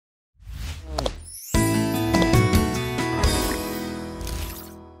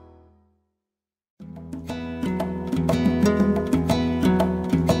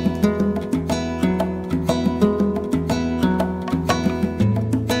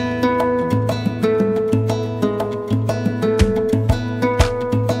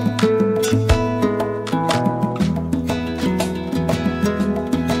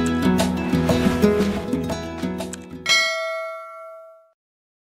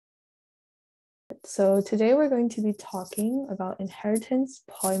So today we're going to be talking about inheritance,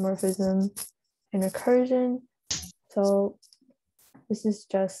 polymorphism, and recursion. So this is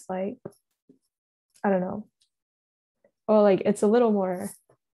just like, I don't know, or like it's a little more,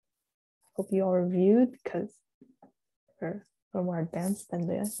 hope you all reviewed because we're a little more advanced than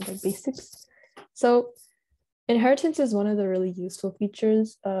the basics. So inheritance is one of the really useful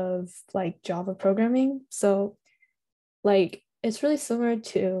features of like Java programming. So like it's really similar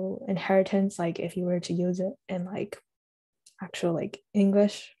to inheritance, like if you were to use it in like actual like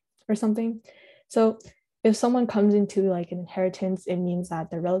English or something. So if someone comes into like an inheritance, it means that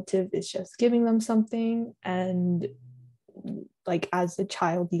the relative is just giving them something, and like as a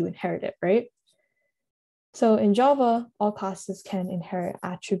child, you inherit it, right? So in Java, all classes can inherit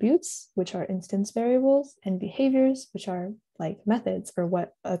attributes, which are instance variables, and behaviors, which are like methods or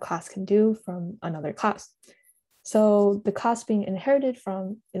what a class can do from another class. So the class being inherited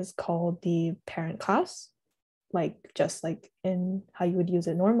from is called the parent class. Like just like in how you would use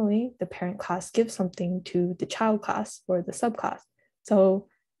it normally, the parent class gives something to the child class or the subclass. So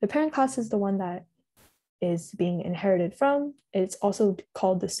the parent class is the one that is being inherited from. It's also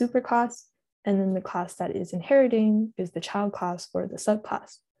called the superclass. And then the class that is inheriting is the child class or the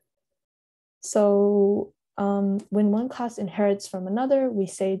subclass. So when one class inherits from another, we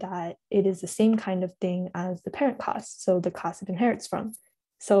say that it is the same kind of thing as the parent class, so the class it inherits from.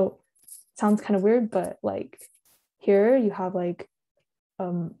 So it sounds kind of weird, but like here you have like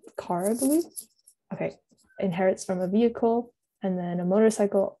car, I believe. Okay, inherits from a vehicle, and then a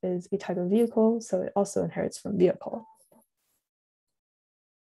motorcycle is a type of vehicle, so it also inherits from vehicle.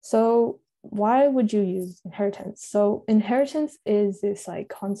 So why would you use inheritance? So inheritance is this like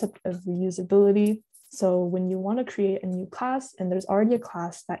concept of reusability. So when you want to create a new class and there's already a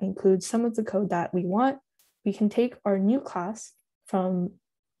class that includes some of the code that we want, we can take our new class from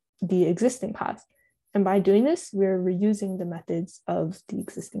the existing class. And by doing this, we're reusing the methods of the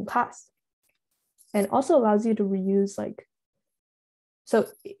existing class. And also allows you to reuse like, so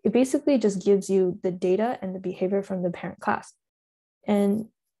it basically just gives you the data and the behavior from the parent class. And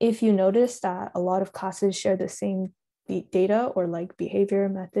if you notice that a lot of classes share the same data or like behavior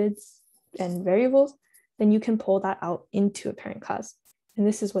methods and variables, then you can pull that out into a parent class. And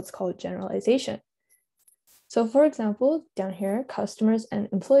this is what's called generalization. So for example, down here, customers and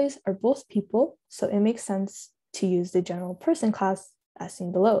employees are both people, so it makes sense to use the general person class as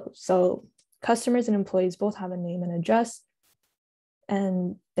seen below. So customers and employees both have a name and address,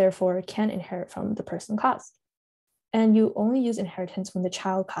 and therefore can inherit from the person class. And you only use inheritance when the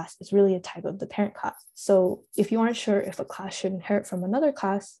child class is really a type of the parent class. So if you aren't sure if a class should inherit from another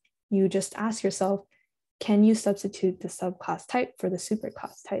class, you just ask yourself, can you substitute the subclass type for the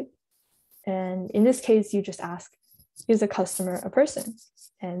superclass type? And in this case, you just ask, is a customer a person?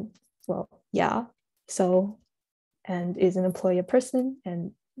 And well, yeah. So, and is an employee a person?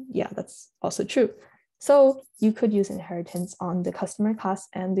 And yeah, that's also true. So you could use inheritance on the customer class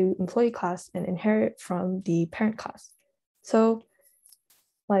and the employee class and inherit from the parent class. So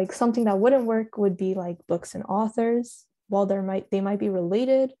like something that wouldn't work would be like books and authors. While they might be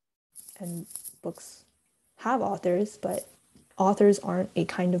related and books have authors, but authors aren't a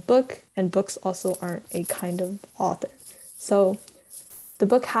kind of book and books also aren't a kind of author. So the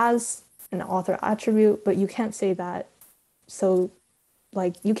book has an author attribute, but you can't say that. So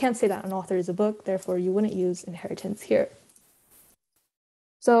like you can't say that an author is a book, therefore you wouldn't use inheritance here.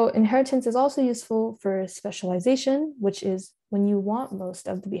 So inheritance is also useful for specialization, which is when you want most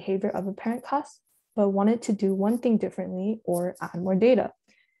of the behavior of a parent class, but want it to do one thing differently or add more data.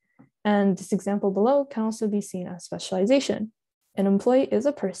 And this example below can also be seen as specialization. An employee is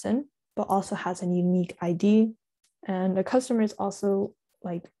a person, but also has a unique ID. And a customer is also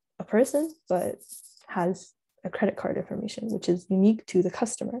like a person, but has a credit card information, which is unique to the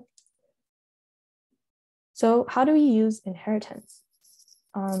customer. So how do we use inheritance?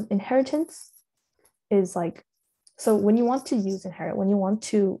 Inheritance is like, so when you want to use inherit, when you want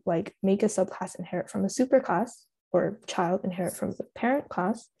to like make a subclass inherit from a superclass or child inherit from the parent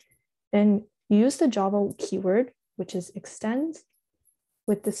class, then you use the Java keyword, which is extends,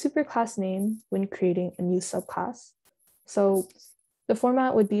 with the superclass name when creating a new subclass. So the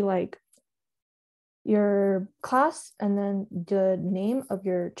format would be like your class and then the name of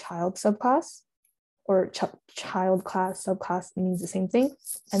your child subclass, or child class, subclass means the same thing.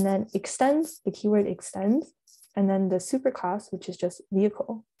 And then extends, the keyword extends, and then the superclass, which is just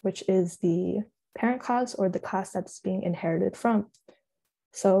vehicle, which is the parent class or the class that's being inherited from.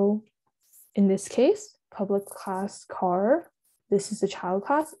 So in this case, public class car, this is the child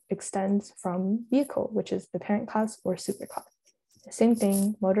class, extends from vehicle, which is the parent class or superclass. Same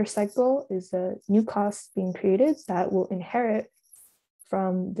thing, motorcycle is a new class being created that will inherit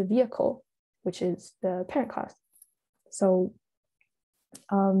from the vehicle, which is the parent class. So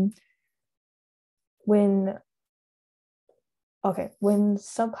when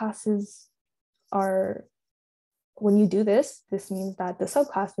subclasses are, when you do this means that the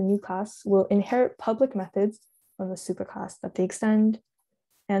subclass, the new class, will inherit public methods from the superclass that they extend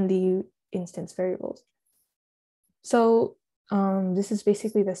and the instance variables. So this is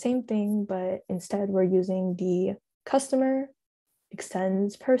basically the same thing, but instead we're using the customer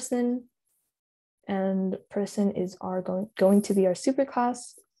extends person, and person is going to be our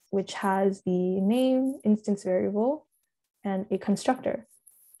superclass, which has the name, instance variable, and a constructor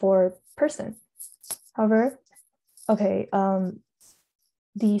for person. However, the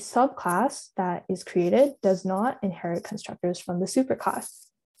subclass that is created does not inherit constructors from the superclass.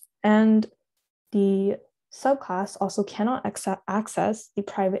 And the subclass also cannot access the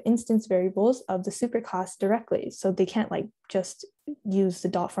private instance variables of the superclass directly. So they can't like just use the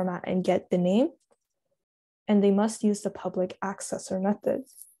dot format and get the name, and they must use the public accessor method.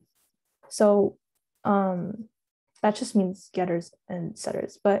 So that just means getters and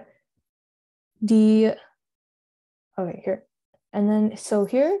setters, but here. And then, so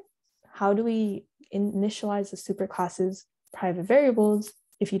here, how do we initialize the superclass's private variables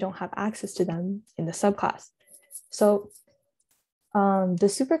if you don't have access to them in the subclass? So the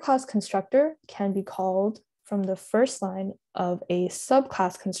superclass constructor can be called from the first line of a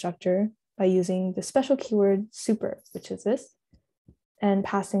subclass constructor by using the special keyword super, which is this, and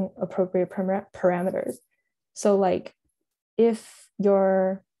passing appropriate parameters. So like if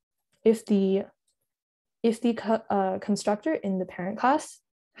the constructor in the parent class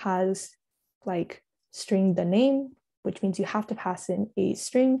has like string the name, which means you have to pass in a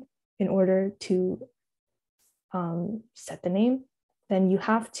string in order to set the name, then you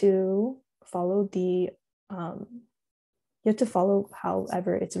have to follow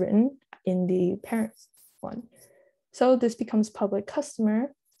however it's written in the parent one. So this becomes public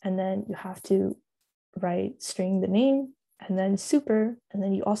customer, and then you have to write string the name, and then super, and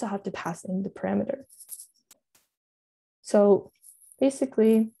then you also have to pass in the parameter. So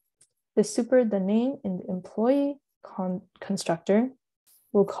basically, the name in the employee constructor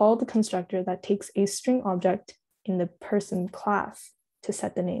will call the constructor that takes a string object in the person class to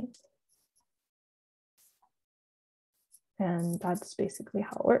set the name. And that's basically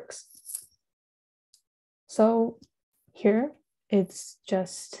how it works. So here, it's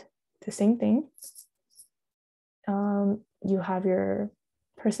just the same thing. You have your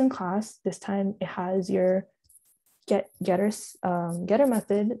person class. This time it has your getter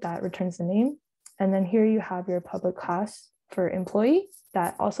method that returns the name. And then here you have your public class for employee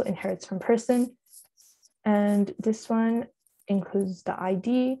that also inherits from person. And this one includes the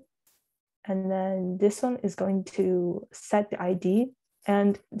ID. And then this one is going to set the ID.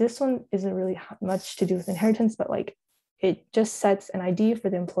 And this one isn't really much to do with inheritance, but like it just sets an ID for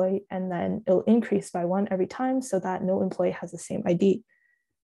the employee, and then it'll increase by 1 every time so that no employee has the same ID.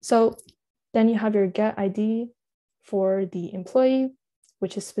 So then you have your get ID for the employee,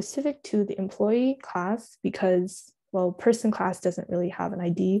 which is specific to the employee class because, well, person class doesn't really have an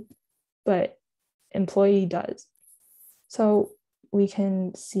ID, but employee does. So we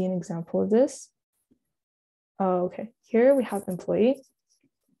can see an example of this. Oh, okay, here we have employee,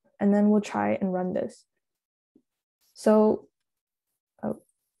 and then we'll try and run this. So,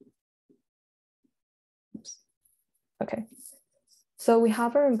 okay. So we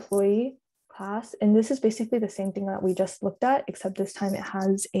have our employee class, and this is basically the same thing that we just looked at, except this time it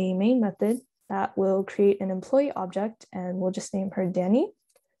has a main method that will create an employee object, and we'll just name her Danny.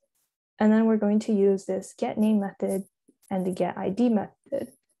 And then we're going to use this get name method and the get ID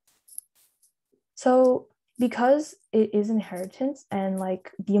method. So because it is inheritance and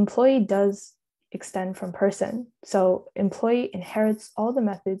like the employee does extend from person, so employee inherits all the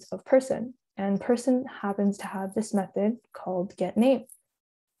methods of person, and person happens to have this method called get name.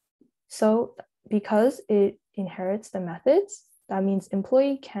 So because it inherits the methods, that means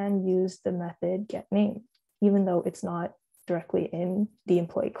employee can use the method get name, even though it's not directly in the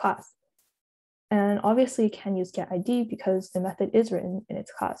employee class. And obviously it can use get ID because the method is written in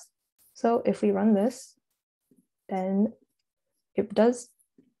its class. So if we run this, then it does,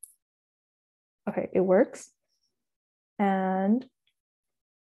 okay, it works. And,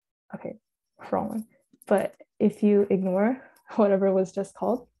 okay, wrong one. But if you ignore whatever was just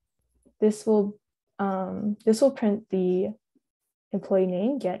called, this will print the employee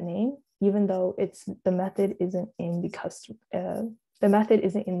name, get name, even though the method isn't in the method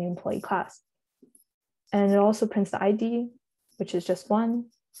isn't in the employee class. And it also prints the ID, which is just one.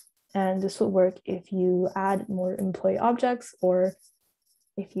 And this will work if you add more employee objects or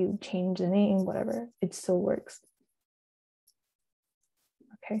if you change the name, whatever, it still works.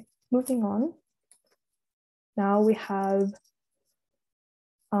 Okay, moving on. Now we have,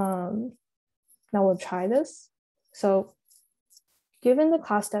 now we'll try this. So given the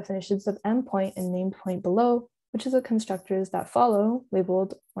class definitions of endpoint and namePoint below, which is the constructors that follow,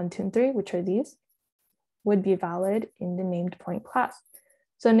 labeled 1, 2, and 3, which are these, would be valid in the namePoint class.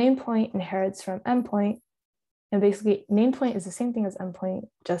 So namePoint inherits from endpoint, and basically namePoint is the same thing as endpoint,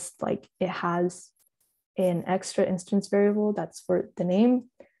 just like it has an extra instance variable that's for the name.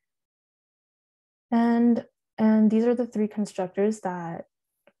 And these are the 3 constructors that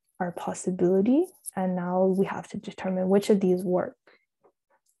are possibility. And now we have to determine which of these work.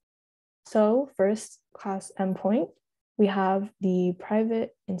 So first, class endpoint, we have the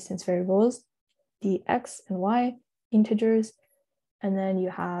private instance variables, the x and y integers, and then you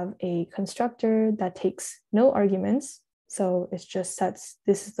have a constructor that takes no arguments. So it just sets,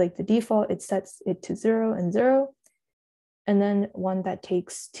 this is like the default, it sets it to 0 and 0. And then one that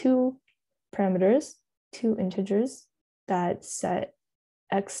takes 2 parameters, 2 integers that set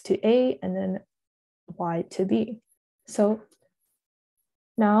x to a and then y to b. So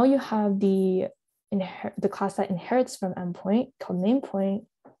now you have the class that inherits from endpoint called namePoint,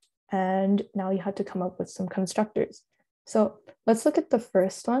 and now you have to come up with some constructors. So let's look at the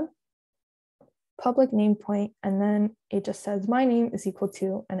first one, public namePoint, and then it just says my name is equal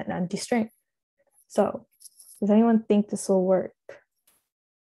to and an empty string. So does anyone think this will work?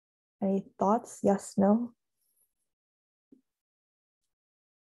 Any thoughts? Yes, no?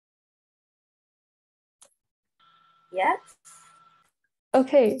 Yes.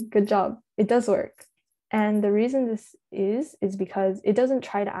 Okay, good job. It does work. And the reason this is because it doesn't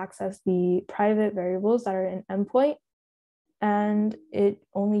try to access the private variables that are in endpoint, and it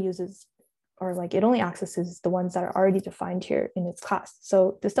only uses, or like it only accesses the ones that are already defined here in its class.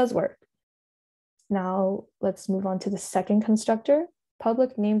 So this does work. Now let's move on to the second constructor,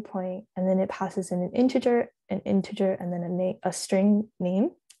 public namePoint, and then it passes in an integer, and then a string name.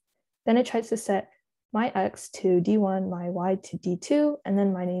 Then it tries to set my x to d1, my y to d2, and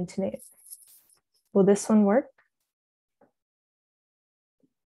then my name to name. Will this one work?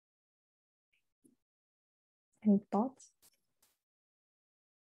 Any thoughts?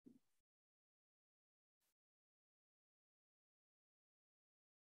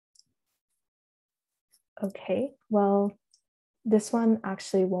 Okay, well, this one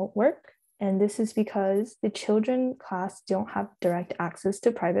actually won't work. And this is because the children class don't have direct access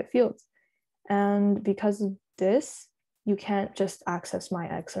to private fields. And because of this, you can't just access my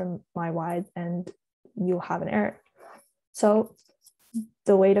x or my y and you'll have an error. So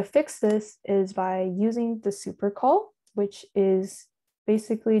the way to fix this is by using the super call, which is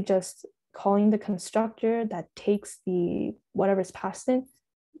basically just calling the constructor that takes the whatever's passed in,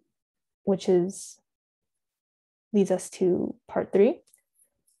 which leads us to part 3.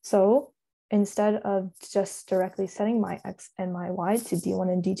 So instead of just directly setting my x and my y to d1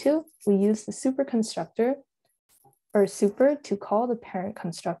 and d2, we use the super constructor or super to call the parent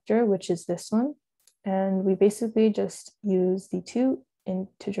constructor, which is this one. And we basically just use the 2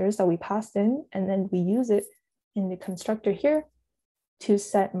 integers that we passed in, and then we use it in the constructor here to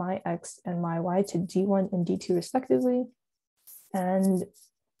set my x and my y to d1 and d2 respectively, and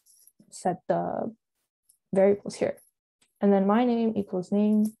set the variables here. And then my name equals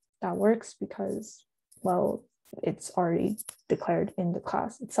name, that works because, well, it's already declared in the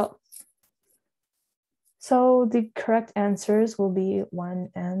class itself. So the correct answers will be 1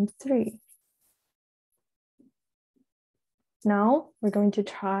 and 3. Now we're going to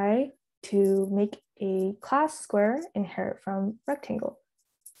try to make a class square inherit from rectangle.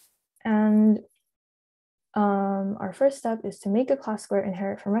 And our first step is to make a class square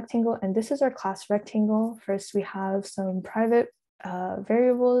inherit from rectangle. And this is our class rectangle. First, we have some private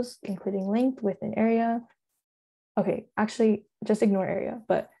variables, including length, width, and area. Okay, actually, just ignore area,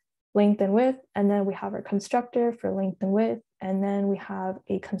 but length and width. And then we have our constructor for length and width. And then we have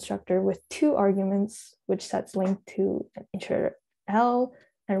a constructor with 2 arguments, which sets length to an integer L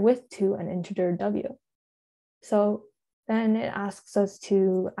and width to an integer W. So then it asks us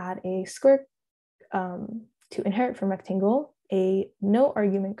to add a square to inherit from rectangle, a no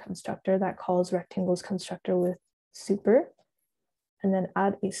argument constructor that calls rectangle's constructor with super, and then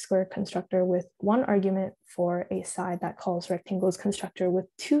add a square constructor with 1 argument for a side that calls rectangle's constructor with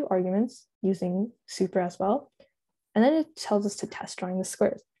 2 arguments using super as well. And then it tells us to test drawing the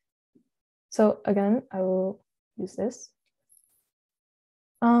squares. So again, I will use this.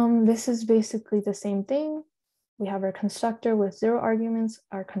 This is basically the same thing. we have our constructor with 0 arguments,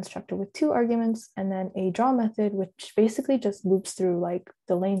 our constructor with 2 arguments, and then a draw method, which basically just loops through like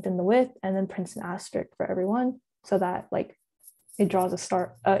the length and the width, and then prints an asterisk for everyone, so that like it draws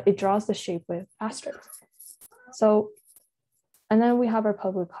the shape with asterisk. So, and then we have our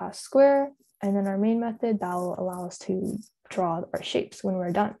public class square, and then our main method that will allow us to draw our shapes when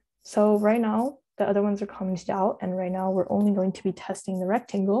we're done. So right now, the other ones are commented out, and right now we're only going to be testing the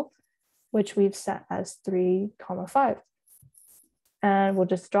rectangle, which we've set as 3, 5. And we'll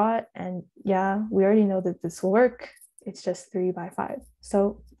just draw it, and yeah, we already know that this will work. It's just 3 by 5.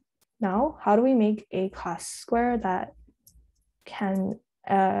 So now, how do we make a class square that can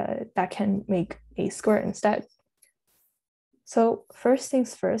make a square instead? So first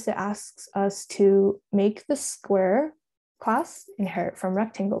things first, it asks us to make the square class inherit from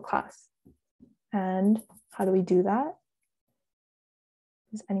rectangle class. And how do we do that?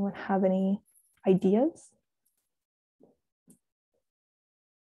 Does anyone have any ideas?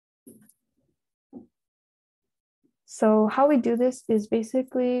 So how we do this is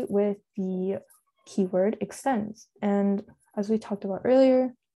basically with the keyword extends. And as we talked about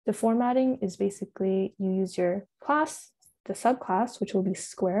earlier, the formatting is basically you use your class, the subclass, which will be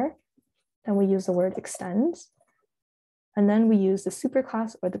square, then we use the word extends, and then we use the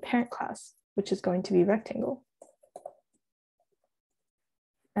superclass or the parent class, which is going to be rectangle.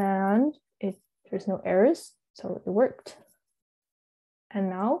 And there's no errors, so it worked. And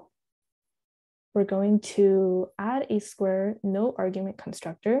now we're going to add a square no argument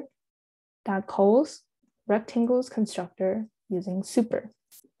constructor that calls rectangles constructor using super.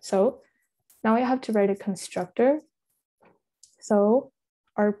 So now I have to write a constructor. So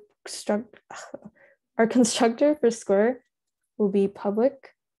our constructor for square will be public,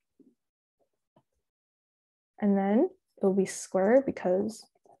 and then it will be square because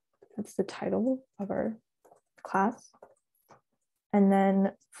that's the title of our class. And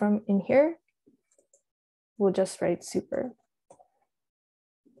then from in here, we'll just write super.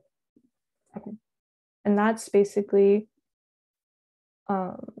 Okay. And that's basically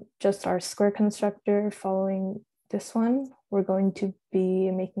just our square constructor following this one. We're going to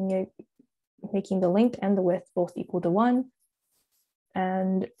be making the length and the width both equal to 1,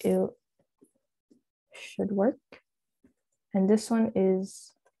 and it should work. And this one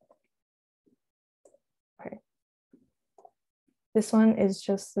is, okay. This one is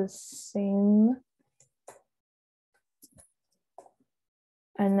just the same.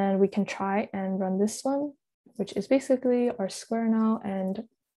 And then we can try and run this one, which is basically our square now, and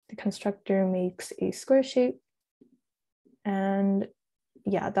the constructor makes a square shape. And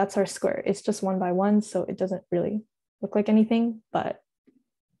yeah, that's our square. It's just 1 by 1, so it doesn't really look like anything, but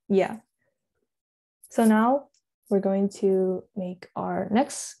yeah. So now we're going to make our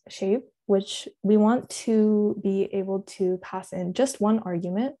next shape, which we want to be able to pass in just 1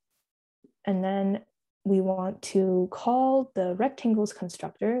 argument. And then we want to call the rectangles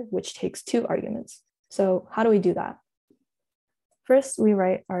constructor, which takes 2 arguments. So how do we do that? First, we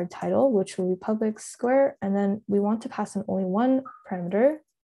write our title, which will be public square, and then we want to pass in only 1 parameter,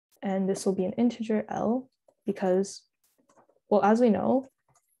 and this will be an integer L, because, well, as we know,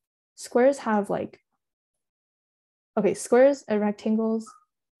 squares have squares and rectangles,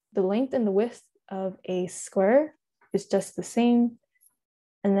 the length and the width of a square is just the same.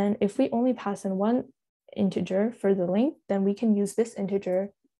 And then if we only pass in 1 integer for the length, then we can use this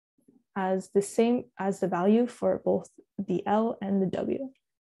integer as the same as the value for both the L and the W,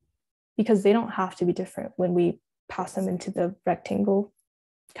 because they don't have to be different when we pass them into the rectangle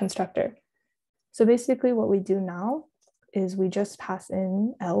constructor. So basically what we do now is we just pass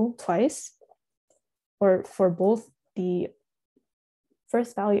in L twice, or for both the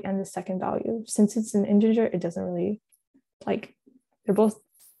first value and the second value. Since it's an integer, it doesn't really,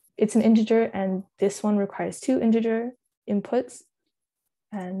 it's an integer, and this one requires 2 integer inputs,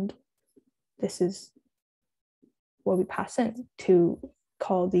 and this is what we pass in to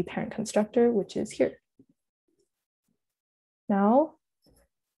call the parent constructor, which is here. Now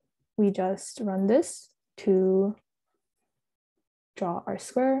we just run this to draw our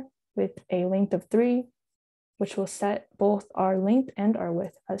square with a length of 3, which will set both our length and our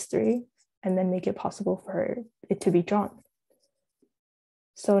width as 3, and then make it possible for it to be drawn.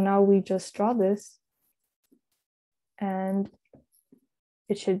 So now we just draw this, and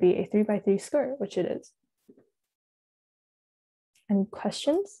it should be a 3 by 3 square, which it is. Any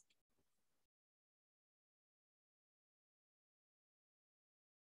questions?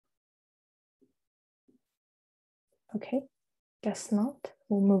 Okay, guess not.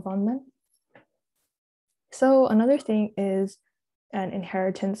 We'll move on then. So another thing is an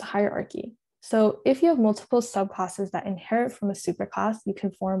inheritance hierarchy. So if you have multiple subclasses that inherit from a superclass, you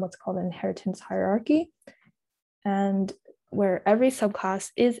can form what's called an inheritance hierarchy, and where every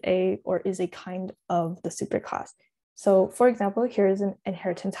subclass is a kind of the superclass. So for example, here is an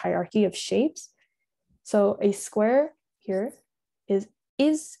inheritance hierarchy of shapes. So a square here is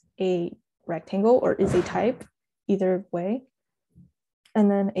a rectangle or is a type, either way. And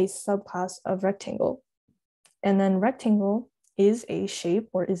then a subclass of rectangle. And then rectangle is a shape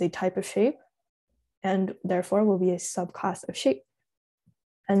or is a type of shape, and therefore will be a subclass of shape.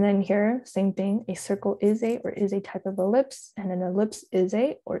 And then here, same thing, a circle is a or is a type of ellipse, and an ellipse is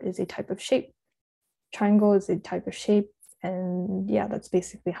a or is a type of shape. Triangle is a type of shape, and yeah, that's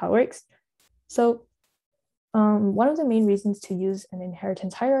basically how it works. So one of the main reasons to use an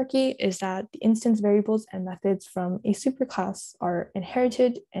inheritance hierarchy is that the instance variables and methods from a superclass are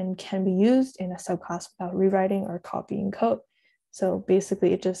inherited and can be used in a subclass without rewriting or copying code. So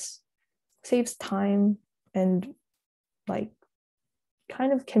basically it just saves time and like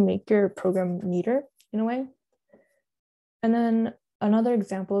kind of can make your program neater in a way. And then another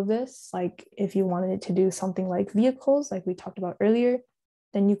example of this, like if you wanted it to do something like vehicles, like we talked about earlier,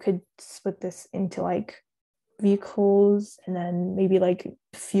 then you could split this into like vehicles and then maybe like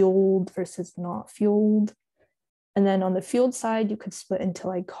fueled versus not fueled. And then on the fueled side, you could split into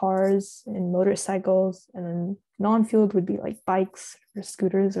like cars and motorcycles, and then non-fueled would be like bikes or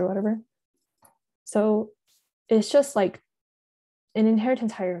scooters or whatever. So it's just like an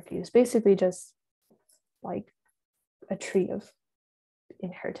inheritance hierarchy is basically just like a tree of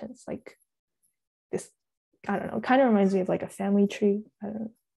inheritance. Like this, I don't know, kind of reminds me of like a family tree. I don't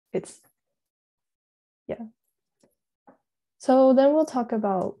know. It's, yeah. So then we'll talk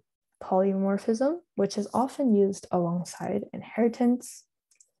about polymorphism, which is often used alongside inheritance.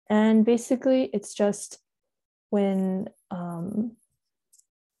 And basically it's just when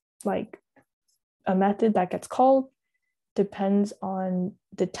like a method that gets called depends on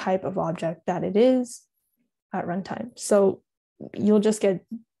the type of object that it is at runtime. So you'll just get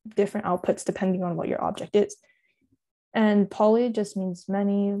different outputs depending on what your object is. And poly just means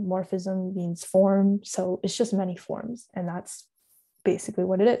many, morphism means form. So it's just many forms, and that's basically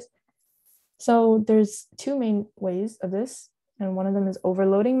what it is. So there's two main ways of this, and one of them is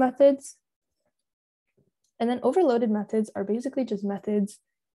overloading methods. And then overloaded methods are basically just methods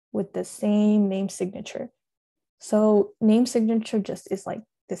with the same name signature. So name signature just is like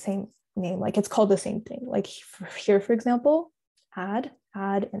the same name, like it's called the same thing. Like here, for example, add,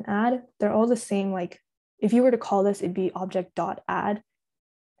 and add, they're all the same. Like if you were to call this, it'd be object.add,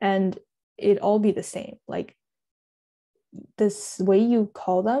 and it'd all be the same. Like this way you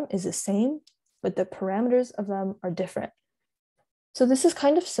call them is the same, but the parameters of them are different. So this is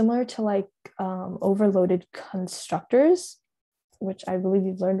kind of similar to like overloaded constructors, which I believe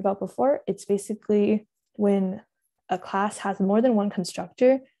you've learned about before. It's basically when a class has more than one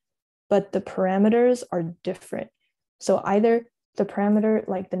constructor, but the parameters are different. So either the parameter,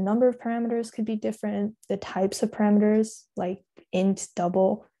 like the number of parameters could be different, the types of parameters like int,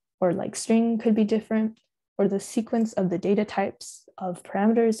 double, or like string could be different, or the sequence of the data types of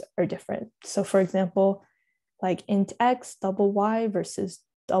parameters are different. So for example, like int x, double y versus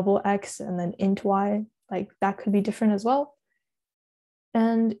double x, and then int y, like that could be different as well.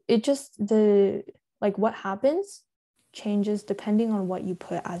 And it just, like what happens changes depending on what you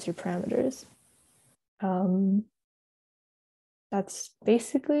put as your parameters. That's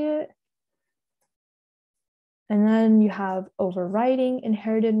basically it. And then you have overriding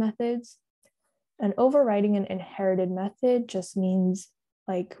inherited methods. And overriding an inherited method just means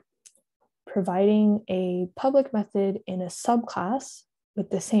like providing a public method in a subclass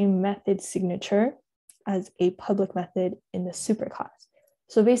with the same method signature as a public method in the superclass.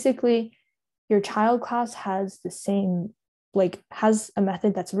 So basically, your child class has the same, like has a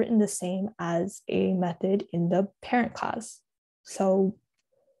method that's written the same as a method in the parent class. So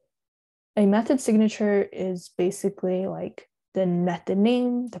a method signature is basically like the method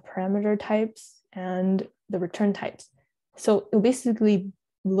name, the parameter types, and the return types. So it'll basically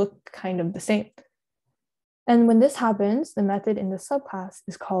look kind of the same. And when this happens, the method in the subclass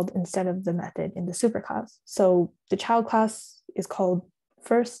is called instead of the method in the superclass. So the child class is called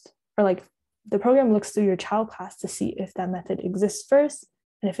first, or like the program looks through your child class to see if that method exists first.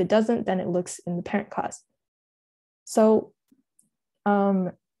 And if it doesn't, then it looks in the parent class. So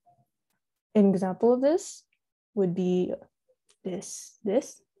an example of this would be this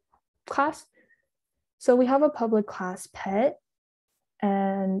class. So we have a public class pet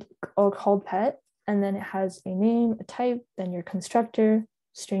and or called pet, and then it has a name, a type, then your constructor,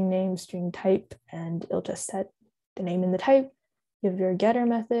 string name, string type, and it'll just set the name and the type. you have your getter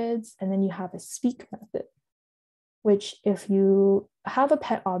methods, and then you have a speak method, which if you have a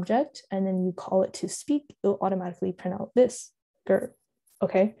pet object and then you call it to speak, it'll automatically print out this, GR,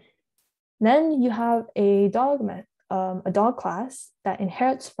 okay? Then you have a dog class that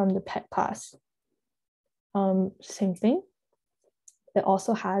inherits from the pet class. Same thing. It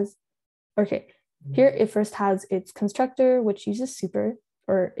also has, okay, here it first has its constructor, which uses super,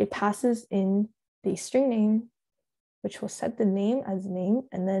 or it passes in the string name, which will set the name as name,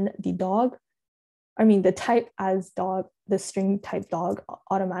 and then the type as dog, the string type dog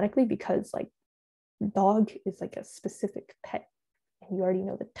automatically, because like dog is like a specific pet and you already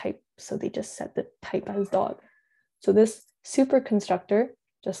know the type. So they just set the type as dog. So this super constructor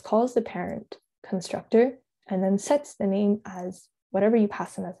just calls the parent constructor and then sets the name as whatever you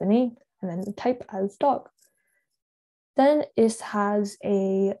pass in as the name, and then the type as dog. Then it has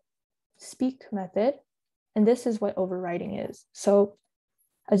a speak method, and this is what overriding is. So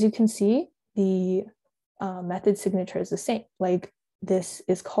as you can see, the method signature is the same. Like this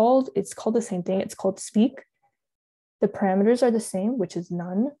is called, it's called the same thing. It's called speak. The parameters are the same, which is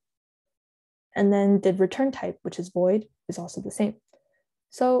none. And then the return type, which is void, is also the same.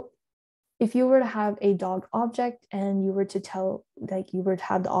 So if you were to have a dog object and you were to tell, like you were to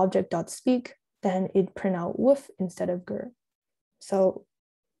have the object.speak, then it'd print out woof instead of gr. So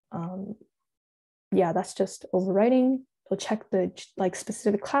yeah, that's just overriding. We'll check the like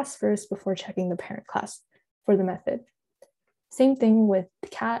specific class first before checking the parent class for the method. Same thing with the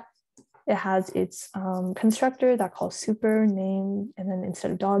cat. It has its constructor that calls super name, and then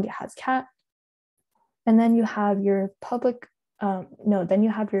instead of dog, it has cat. And then you have your then you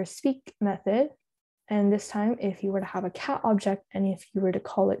have your speak method. And this time, if you were to have a cat object and if you were to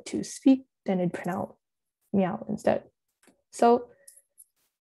call it to speak, then it'd print out meow instead. So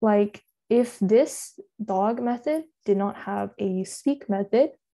like if this dog method did not have a speak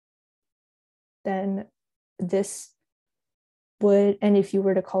method, then this would, and if you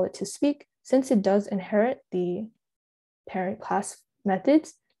were to call it to speak, since it does inherit the parent class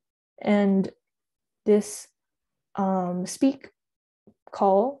methods, and this speak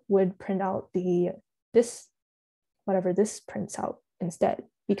call would print out whatever this prints out instead.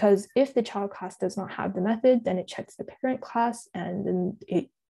 Because if the child class does not have the method, then it checks the parent class and then it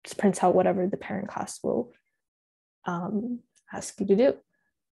prints out whatever the parent class will ask you to do.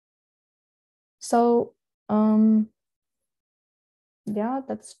 So yeah,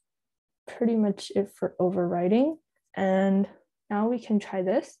 that's pretty much it for overriding. And now we can try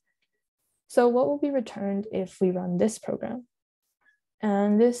this. So what will be returned if we run this program?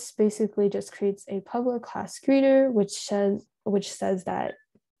 And this basically just creates a public class greeter, which says that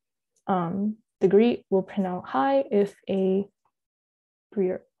the greet will print out hi if a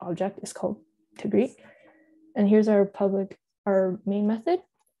greeter object is called to greet. And here's our main method.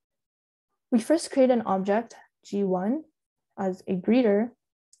 We first create an object G1 as a greeter,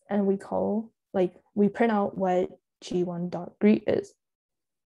 and we print out what G1.greet is.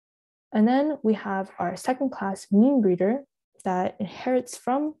 And then we have our second class mean greeter that inherits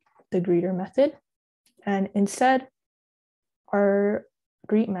from the greeter method. And instead, our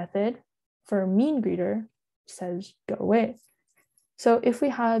greet method for mean greeter says go away. So if we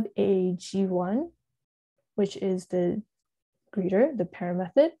have a G1, which is the greeter, the parent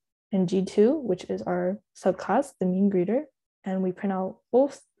method, and G2, which is our subclass, the mean greeter, and we print out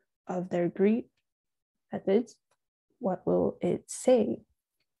both of their greet methods, what will it say?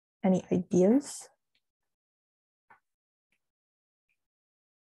 Any ideas?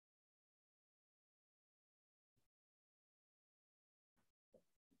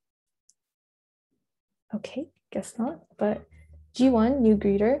 Okay, guess not, but G1, new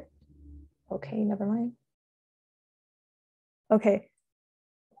greeter. Okay, never mind. Okay.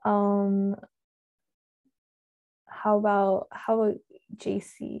 How about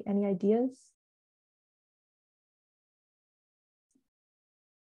JC? Any ideas?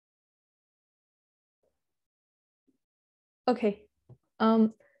 Okay.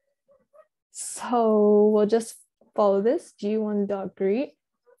 So we'll just follow this G1.greet.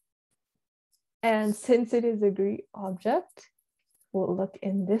 And since it is a greet object, we'll look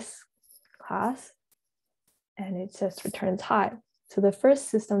in this class and it just returns hi. So the first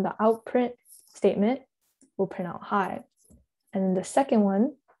system.out statement will print out hi. And then the second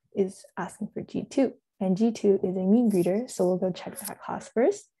one is asking for G2. And G2 is a mean greeter. So we'll go check that class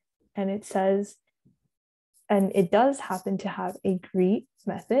first. And it says, and it does happen to have a greet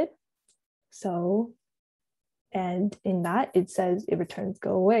method. So, and in that it says it returns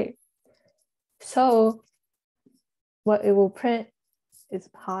go away. So what it will print is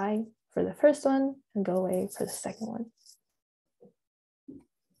hi for the first one and go away for the second one.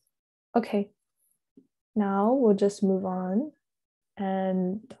 Okay, now we'll just move on,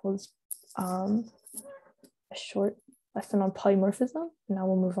 and that was a short lesson on polymorphism. Now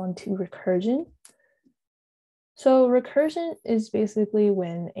we'll move on to recursion. So recursion is basically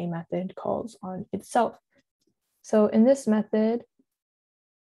when a method calls on itself. So in this method,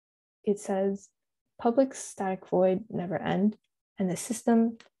 it says public static void never end, and the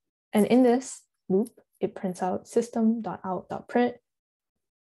system, and in this loop, it prints out system.out.print,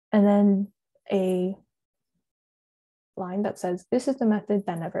 and then a line that says this is the method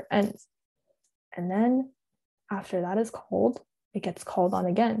that never ends. And then after that is called, it gets called on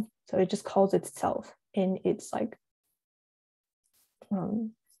again. So it just calls itself in its like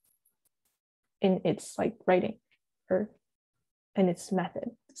writing or in its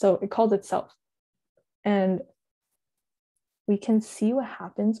method. So it calls itself. And we can see what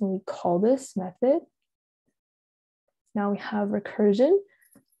happens when we call this method. Now we have recursion,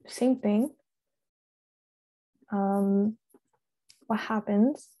 same thing. What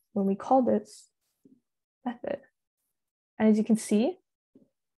happens when we call this method? And as you can see,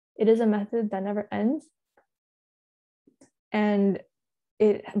 it is a method that never ends. And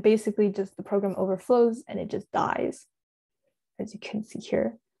it basically just, the program overflows and it just dies, as you can see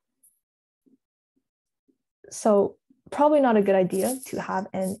here. So probably not a good idea to have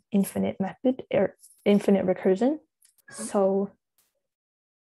an infinite method or infinite recursion. So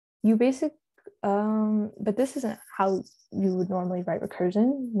you but this isn't how you would normally write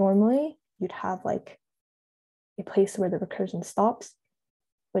recursion. Normally you'd have like a place where the recursion stops,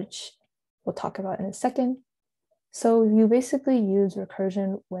 which we'll talk about in a second. So you basically use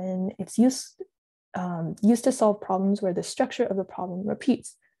recursion when it's used to solve problems where the structure of the problem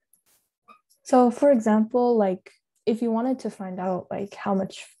repeats. So for example, like if you wanted to find out like how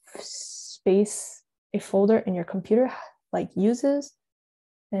much space a folder in your computer like uses,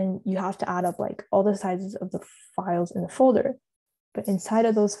 then you have to add up like all the sizes of the files in the folder. But inside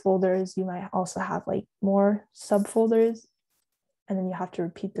of those folders, you might also have like more subfolders, and then you have to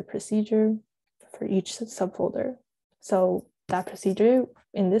repeat the procedure for each subfolder. So that procedure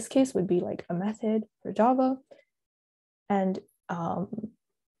in this case would be like a method for Java. And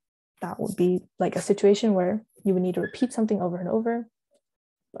that would be like a situation where you would need to repeat something over and over.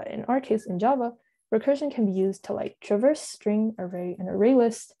 But in our case, in Java, recursion can be used to like traverse string, array, and array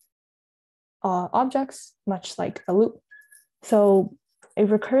list objects, much like a loop. So a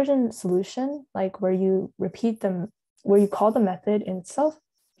recursion solution, like where you repeat them, where you call the method in itself,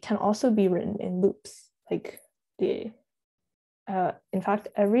 can also be written in loops. Like in fact,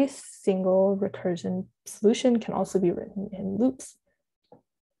 every single recursion solution can also be written in loops.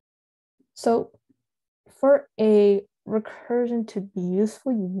 So for a recursion to be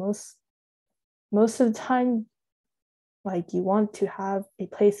useful, you most of the time, like you want to have a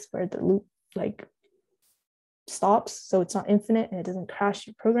place where the loop like stops, so it's not infinite and it doesn't crash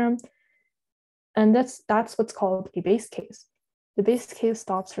your program. And that's what's called a base case. The base case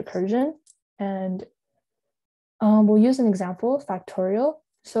stops recursion, and we'll use an example, factorial.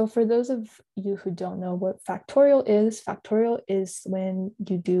 So for those of you who don't know what factorial is when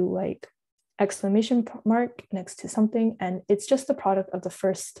you do like exclamation mark next to something, and it's just the product of the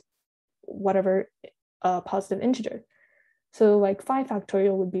first whatever positive integer. So like 5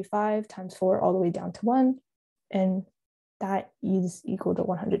 factorial would be 5 times 4 all the way down to 1, and that is equal to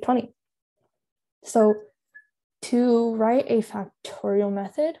 120. So to write a factorial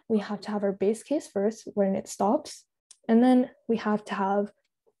method, we have to have our base case first when it stops, and then we have to have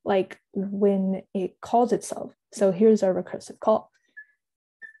like when it calls itself. So here's our recursive call.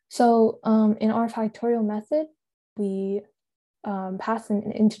 So in our factorial method, we pass in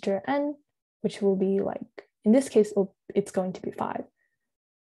an integer n, which will be like, in this case, it's going to be 5.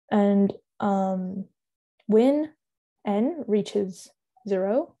 And when n reaches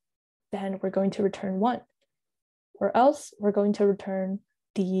 0, then we're going to return 1. Or else we're going to return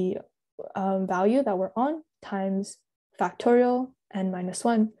the value that we're on times factorial n minus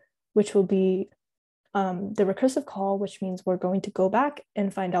 1, which will be the recursive call, which means we're going to go back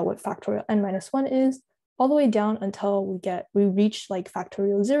and find out what factorial n minus 1 is, all the way down until we reach like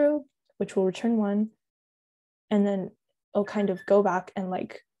factorial 0, which will return 1. And then it'll kind of go back and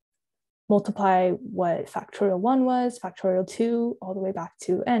like multiply what factorial 1 was, factorial 2, all the way back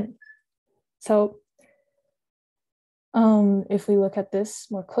to n. So if we look at this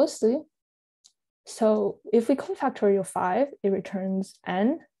more closely, so if we call factorial 5, it returns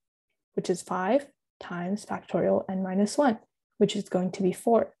n, which is 5 times factorial n minus 1, which is going to be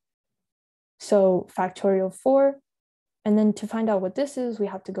 4. So factorial 4, and then to find out what this is, we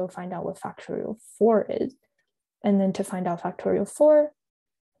have to go find out what factorial 4 is. And then to find out factorial 4,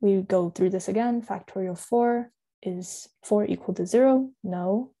 we go through this again. Factorial 4 is 4 equal to 0?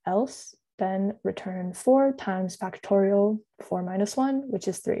 No, else. Then return 4 times factorial 4 minus 1, which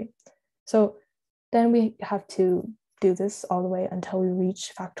is 3. So then we have to do this all the way until we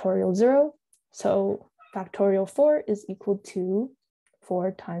reach factorial 0. So factorial 4 is equal to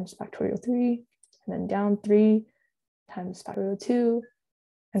 4 times factorial 3, and then down 3 times factorial 2,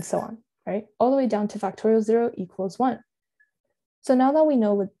 and so on, right? All the way down to factorial 0 equals 1. So now that we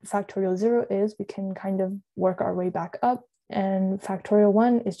know what factorial 0 is, we can kind of work our way back up, and factorial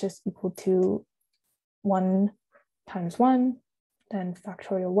 1 is just equal to 1 times 1. Then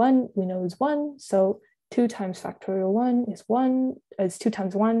factorial 1 we know is 1. So 2 times factorial 1 is 1, is 2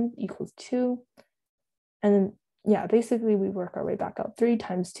 times 1 equals 2. And then, yeah, basically we work our way back up. 3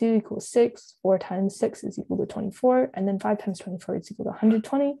 times 2 equals 6, 4 times 6 is equal to 24, and then 5 times 24 is equal to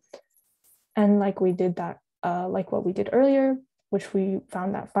 120. And like we did that, like what we did earlier, which we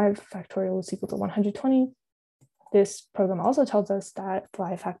found that 5 factorial is equal to 120. This program also tells us that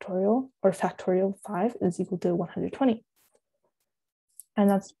 5 factorial, or factorial 5, is equal to 120. And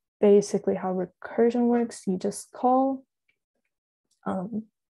that's basically how recursion works. You just call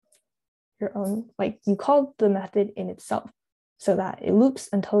your own, like you call the method in itself so that it loops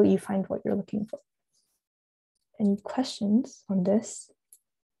until you find what you're looking for. Any questions on this?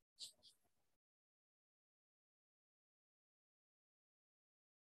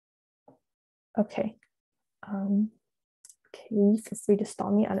 Okay. Okay, feel free to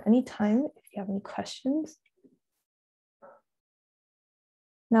stop me at any time if you have any questions.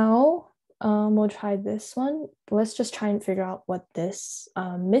 Now, we'll try this one. Let's just try and figure out what this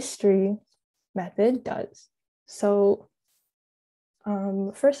mystery method does. So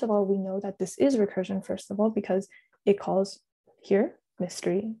first of all, we know that this is recursion, first of all, because it calls here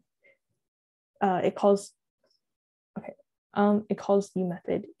mystery. It calls the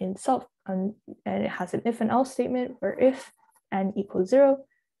method in itself, and it has an if and else statement where if n equals 0,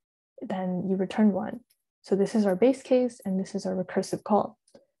 then you return 1. So this is our base case, and this is our recursive call.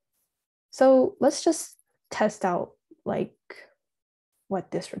 So let's just test out like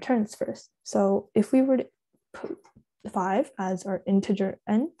what this returns first. So if we were to put 5 as our integer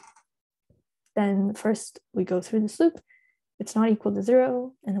n, then first we go through this loop. It's not equal to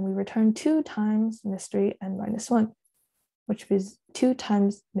 0, and then we return 2 times mystery n minus 1, which is 2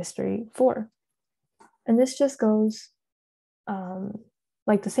 times mystery 4. And this just goes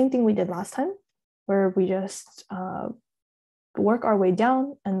like the same thing we did last time, where we just work our way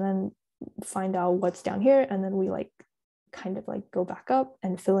down and then find out what's down here, and then we like kind of like go back up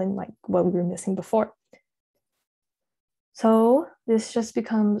and fill in like what we were missing before. So this just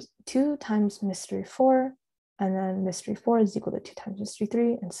becomes 2 times mystery 4, and then mystery 4 is equal to 2 times mystery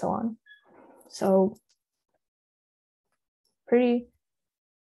 3, and so on. So pretty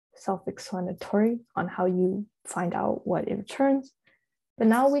self-explanatory on how you find out what it returns. But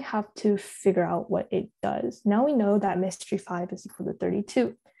now we have to figure out what it does. Now we know that mystery 5 is equal to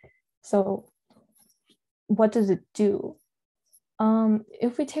 32. So what does it do?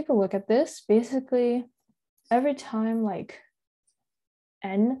 If we take a look at this, basically every time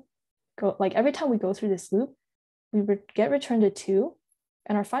every time we go through this loop, we get returned a 2,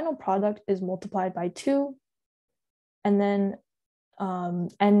 and our final product is multiplied by 2, and then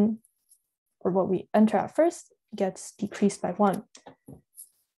n, or what we enter at first, gets decreased by 1.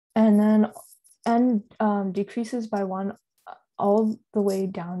 And then n decreases by 1 all the way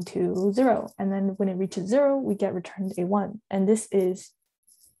down to 0. And then when it reaches 0, we get returned a 1. And this is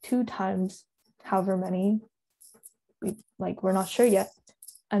 2 times however many, we're not sure yet,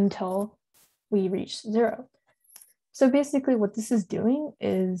 until we reach 0. So basically what this is doing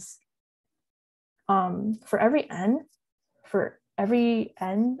is for every n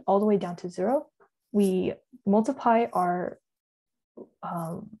all the way down to 0, we multiply our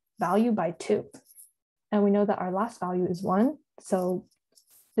value by 2. And we know that our last value is 1. So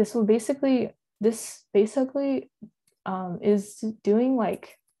this basically is doing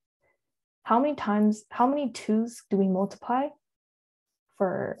like how many 2s do we multiply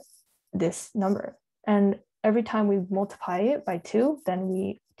for this number? And every time we multiply it by 2, then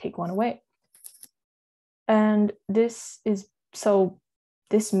we take 1 away. And this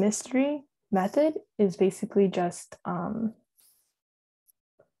mystery method is basically just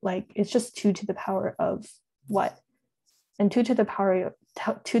it's just 2 to the power of what? And 2 to the power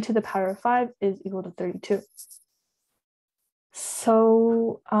of 5 is equal to 32.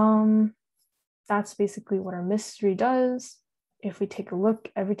 So that's basically what our mystery does. If we take a look,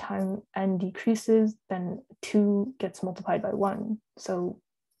 every time n decreases, then 2 gets multiplied by 1. So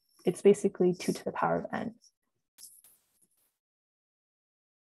it's basically 2 to the power of n.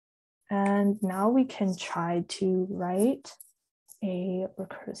 And now we can try to write a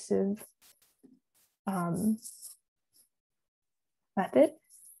recursive method.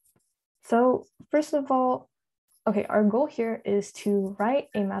 So first of all, okay, our goal here is to write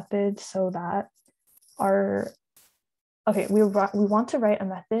a method so that we want to write a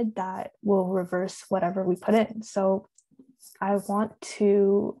method that will reverse whatever we put in. So I want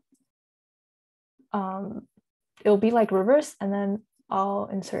to, it'll be like reverse, and then I'll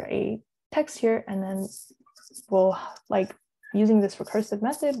insert a text here, and then we'll like using this recursive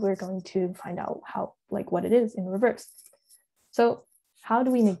method, we're going to find out how, like what it is in reverse. So how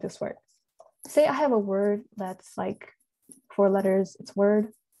do we make this work? Say I have a word that's like 4 letters, it's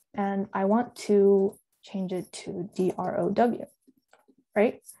word, and I want to change it to DROW,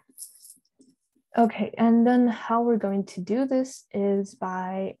 right? Okay, and then how we're going to do this is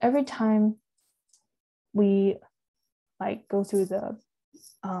by every time we like go through the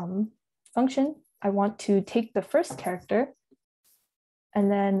function, I want to take the first character and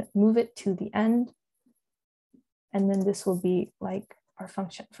then move it to the end. And then this will be like our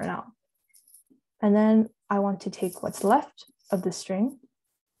function for now. And then I want to take what's left of the string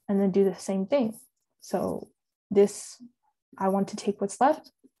and then do the same thing. So this, I want to take what's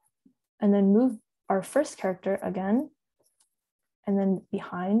left and then move our first character again, and then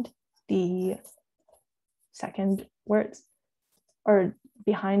behind the second words, or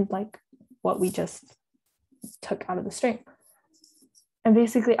behind like what we just took out of the string. And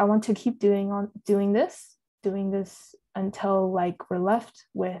basically I want to keep doing this until like we're left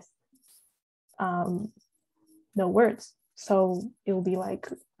with no words. So it will be like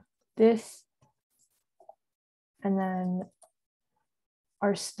this, and then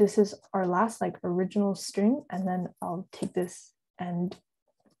this is our last like original string, and then I'll take this and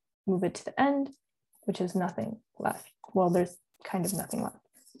move it to the end, which is nothing left. Well, there's kind of nothing left.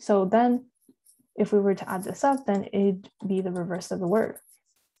 So then if we were to add this up, then it'd be the reverse of the word.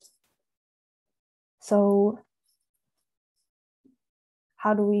 So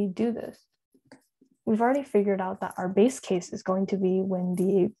how do we do this? We've already figured out that our base case is going to be when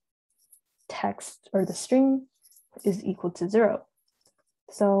the text or the string is equal to 0.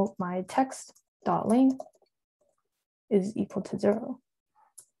 So my text.length is equal to 0.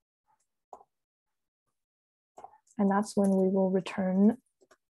 And that's when we will return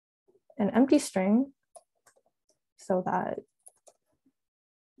an empty string so that,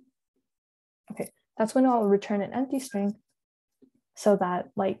 okay, that's when I'll return an empty string so that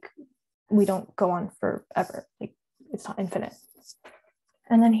like we don't go on forever, like it's not infinite.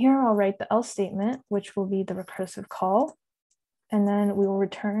 And then here I'll write the else statement, which will be the recursive call. And then we will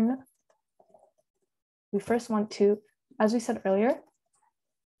return, we first want to, as we said earlier,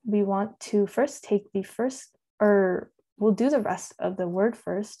 we want to first take the first, or we'll do the rest of the word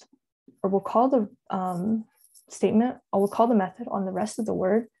first, or we'll call the statement, or we'll call the method on the rest of the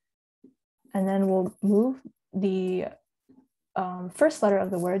word. And then we'll move the first letter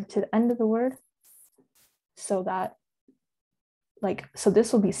of the word to the end of the word so that like, so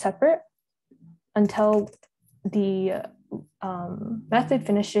this will be separate until the method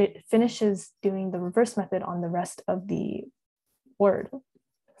finishes doing the reverse method on the rest of the word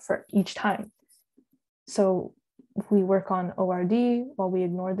for each time. So we work on ORD while we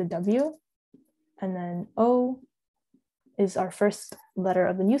ignore the W, and then O is our first letter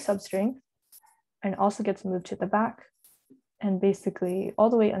of the new substring and also gets moved to the back, and basically all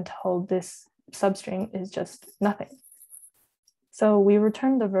the way until this substring is just nothing. So we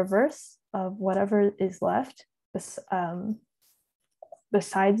return the reverse of whatever is left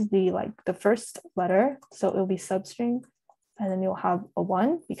besides the first letter. So it'll be substring, and then you'll have a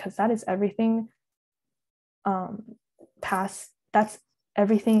 1 because that is everything that's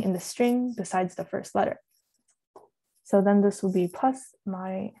everything in the string besides the first letter. So then this will be plus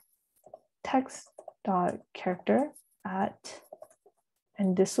my text.character at,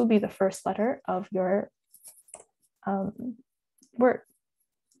 and this will be the first letter of your word.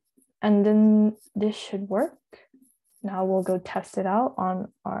 And then this should work. Now we'll go test it out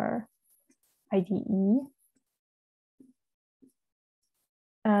on our IDE.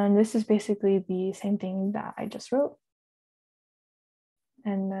 And this is basically the same thing that I just wrote.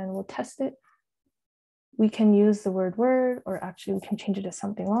 And then we'll test it. We can use the word, or actually we can change it to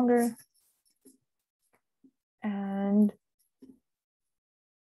something longer. And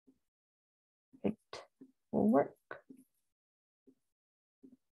it will work.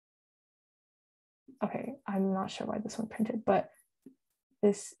 Okay, I'm not sure why this one printed, but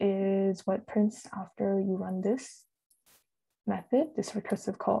this is what prints after you run this method, this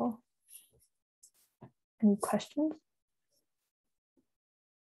recursive call. Any questions?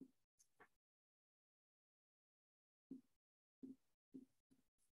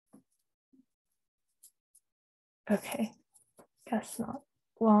 Okay, guess not.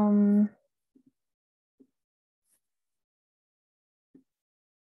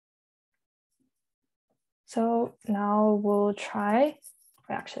 So now we'll try,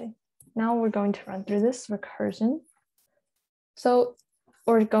 actually, now we're going to run through this recursion. So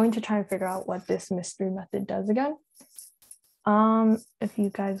we're going to try and figure out what this mystery method does again. If you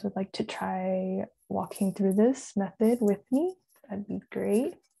guys would like to try walking through this method with me, that'd be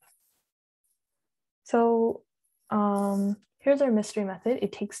great. So here's our mystery method.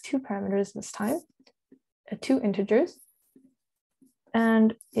 It takes two parameters this time, two integers.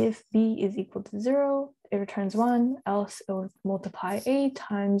 And if b is equal to 0, it returns 1, else it will multiply a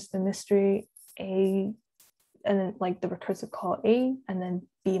times the mystery a, and then like the recursive call a, and then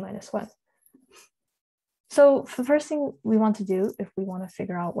b minus 1. So the first thing we want to do, if we want to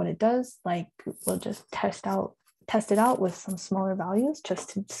figure out what it does, like we'll just test it out with some smaller values just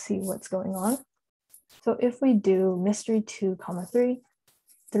to see what's going on. So if we do mystery 2, 3,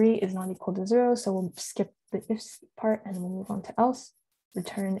 3 is not equal to 0, so we'll skip the if part and we'll move on to else.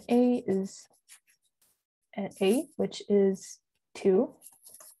 Return a is at a, which is 2,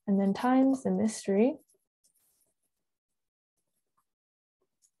 and then times the mystery,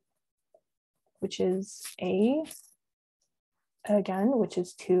 which is a again, which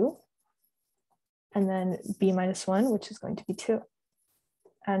is 2, and then b minus 1, which is going to be 2.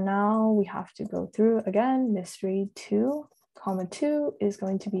 And now we have to go through again, mystery 2, 2 is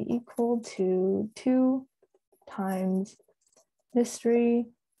going to be equal to 2 times mystery,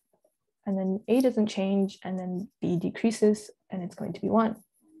 and then a doesn't change, and then b decreases, and it's going to be 1.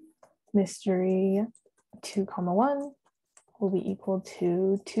 Mystery 2, 1 will be equal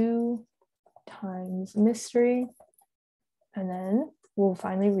to 2 times mystery, and then we'll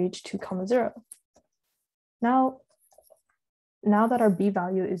finally reach 2, 0. Now that our b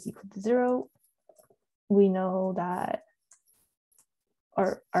value is equal to 0, we know that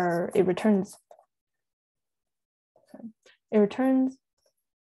it returns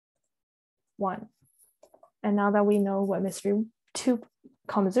 1. And now that we know what mystery 2,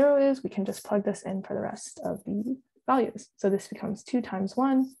 0 is, we can just plug this in for the rest of the values. So this becomes 2 times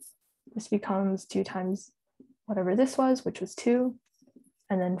 1. This becomes 2 times whatever this was, which was 2,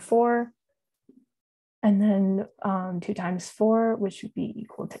 and then 4, and then 2 times 4, which would be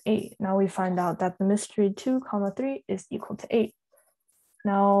equal to 8. Now we find out that the mystery 2, 3 is equal to 8.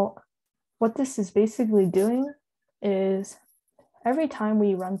 Now, what this is basically doing is every time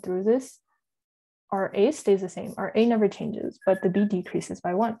we run through this, our a stays the same. Our a never changes, but the b decreases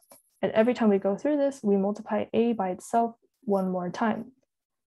by 1. And every time we go through this, we multiply a by itself one more time.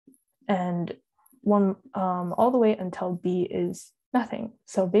 And all the way until b is nothing.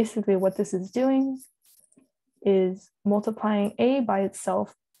 So basically what this is doing is multiplying a by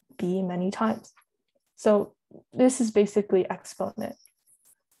itself b many times. So this is basically exponent.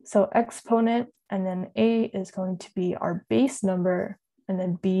 So exponent, and then a is going to be our base number, and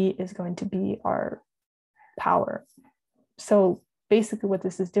then b is going to be our power. So basically what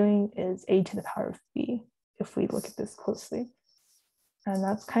this is doing is a to the power of b, if we look at this closely. And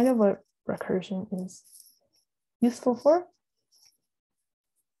that's kind of what recursion is useful for.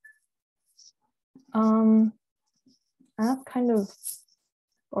 And that's kind of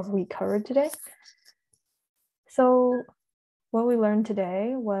what we covered today. So what we learned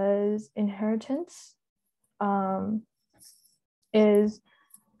today was inheritance is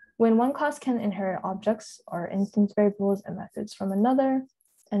when one class can inherit objects or instance variables and methods from another,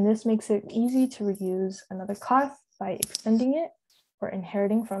 and this makes it easy to reuse another class by extending it or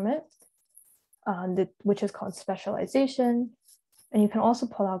inheriting from it, which is called specialization. And you can also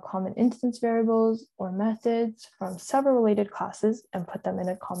pull out common instance variables or methods from several related classes and put them in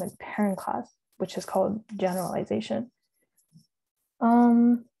a common parent class, which is called generalization.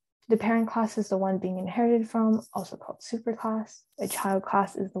 The parent class is the one being inherited from, also called superclass. A child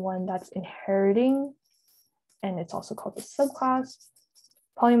class is the one that's inheriting, and it's also called a subclass.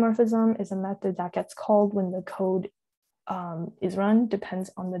 Polymorphism is a method that gets called when the code is run,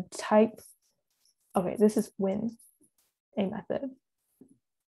 depends on the type. Okay, this is when a method.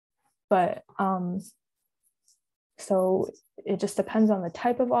 But so it just depends on the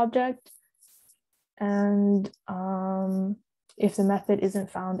type of object. And if the method isn't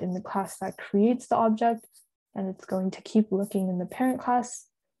found in the class that creates the object, then it's going to keep looking in the parent class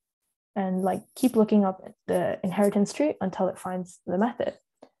and like keep looking up the inheritance tree until it finds the method.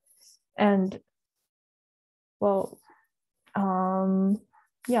 And well,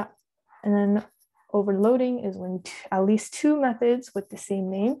 yeah. And then overloading is when at least two methods with the same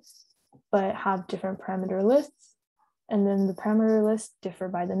name, but have different parameter lists. And then the parameter lists differ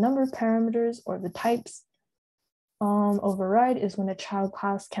by the number of parameters or the types. override is when a child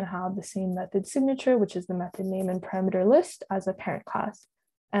class can have the same method signature, which is the method name and parameter list, as a parent class.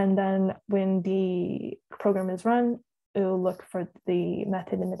 And then when the program is run, it will look for the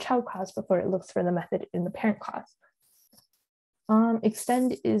method in the child class before it looks for the method in the parent class.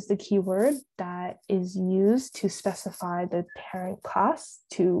 Extend is the keyword that is used to specify the parent class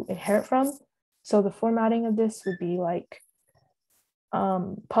to inherit from. So the formatting of this would be like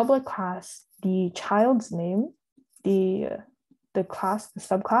public class, the child's name, the class, the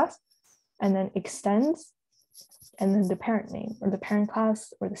subclass, and then extends, and then the parent name or the parent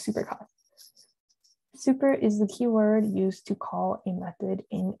class or the superclass. Super is the keyword used to call a method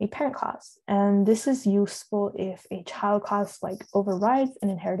in a parent class. And this is useful if a child class like overrides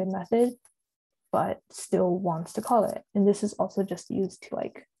an inherited method, but still wants to call it. And this is also just used to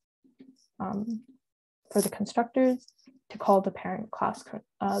like, for the constructors to call the parent class,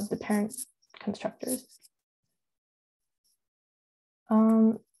 the parent constructors.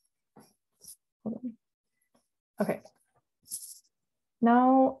 Okay.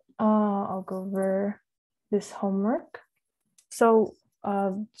 Now I'll go over this homework. So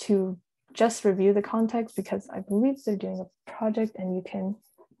to just review the context, because I believe they're doing a project and you can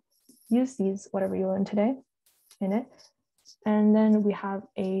use these, whatever you learned today in it. And then we have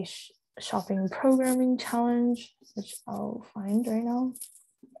a shopping programming challenge, which I'll find right now.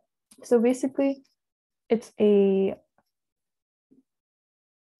 So basically it's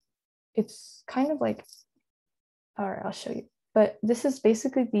kind of like, all right, I'll show you. But this is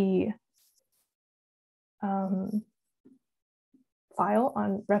basically the file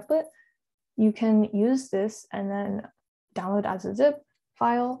on Replit. You can use this and then download as a zip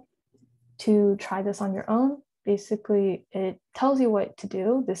file to try this on your own. Basically, it tells you what to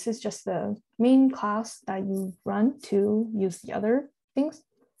do. This is just the main class that you run to use the other things.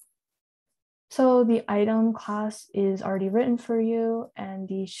 So the item class is already written for you, and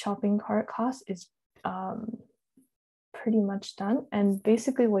the shopping cart class is pretty much done. And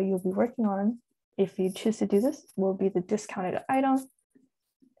basically what you'll be working on, if you choose to do this, will be the discounted item.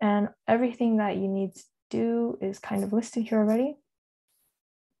 And everything that you need to do is kind of listed here already.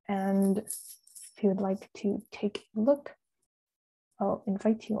 And if you would like to take a look, I'll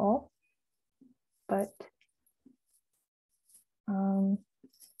invite you all. But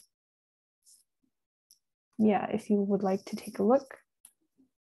yeah, if you would like to take a look,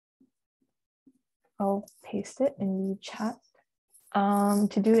 I'll paste it in the chat.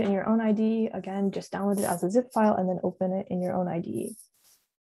 To do it in your own IDE, again, just download it as a zip file and then open it in your own IDE.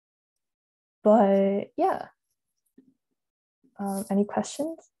 But yeah, any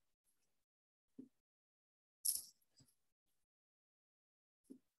questions?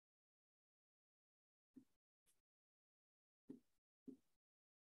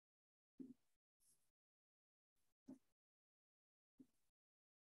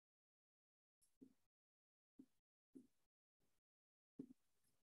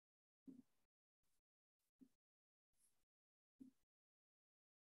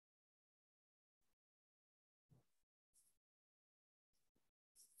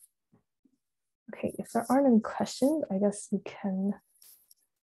 Okay, if there aren't any questions, I guess we can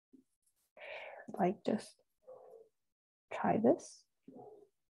like just try this.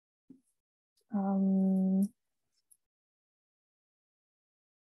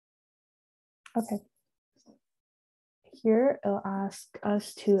 Okay. Here, it'll ask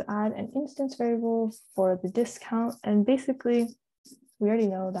us to add an instance variable for the discount. And basically, we already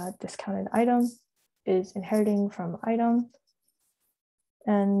know that discounted item is inheriting from item.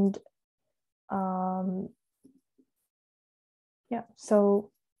 And yeah,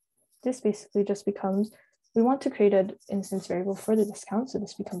 so this basically just becomes, we want to create an instance variable for the discount. So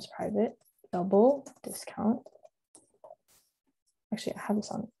this becomes private double discount. Actually, I have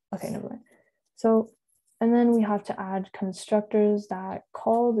this on, okay, never mind. So, and then we have to add constructors that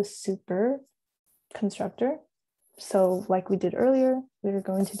call the super constructor. So like we did earlier, we're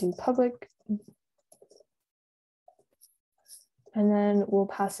going to do public. And then we'll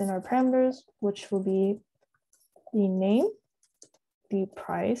pass in our parameters, which will be the name, the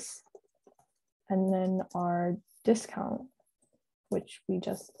price, and then our discount, which we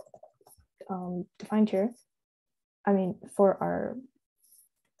just defined here. I mean, for our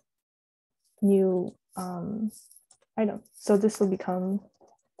new item. So this will become,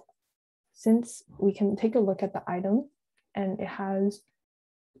 since we can take a look at the item and it has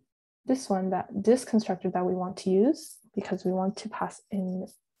this one, this constructor that we want to use because we want to pass in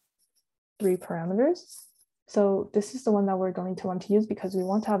 3 parameters. So this is the one that we're going to want to use because we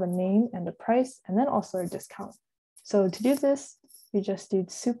want to have a name and a price and then also a discount. So to do this, we just did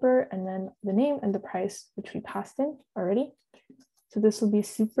super and then the name and the price, which we passed in already. So this will be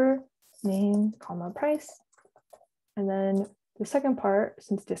super name, comma, price. And then the second part,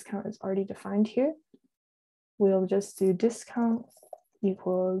 since discount is already defined here, we'll just do discount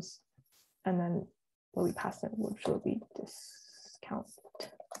equals, and then what we pass in, which will be discount. Okay.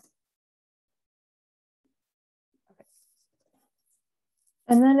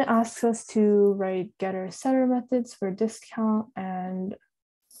 And then it asks us to write getter setter methods for discount, and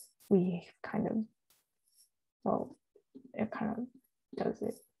we kind of, well, it kind of does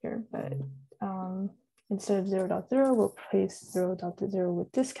it here, but instead of 0.0, we'll place 0.0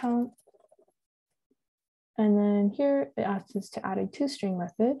 with discount. And then here it asks us to add a toString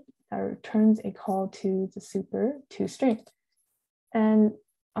method that returns a call to the super toString. And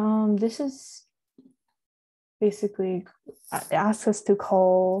this is basically, it asks us to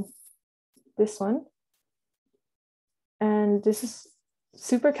call this one. And this is,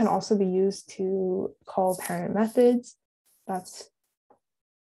 super can also be used to call parent methods.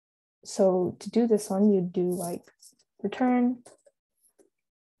 So to do this one, you do like return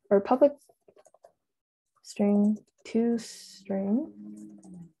or public string toString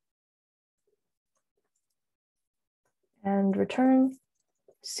and return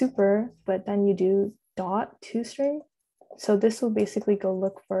super, but then you do dot toString. So this will basically go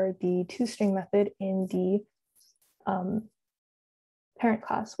look for the toString method in the parent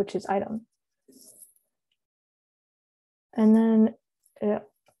class, which is item. And then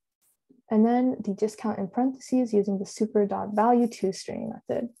the discount in parentheses using the super.value toString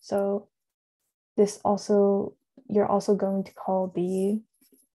method. So this also, you're also going to call the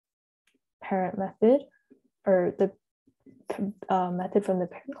parent method or the method from the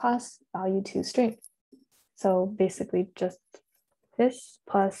parent class value toString. So basically just this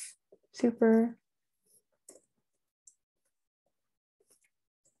plus super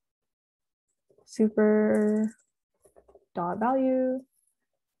dot value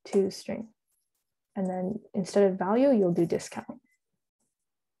toString. And then instead of value, you'll do discount.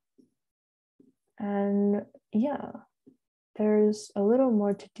 And yeah, there's a little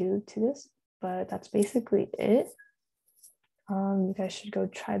more to do to this, but that's basically it. You guys should go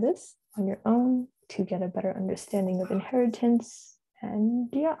try this on your own to get a better understanding of inheritance. And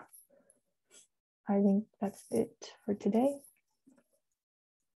yeah, I think that's it for today.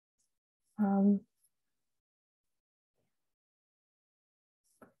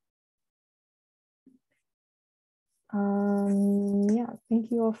 Yeah, thank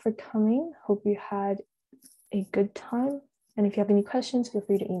you all for coming. Hope you had a good time. And if you have any questions, feel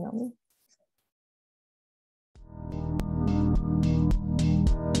free to email me.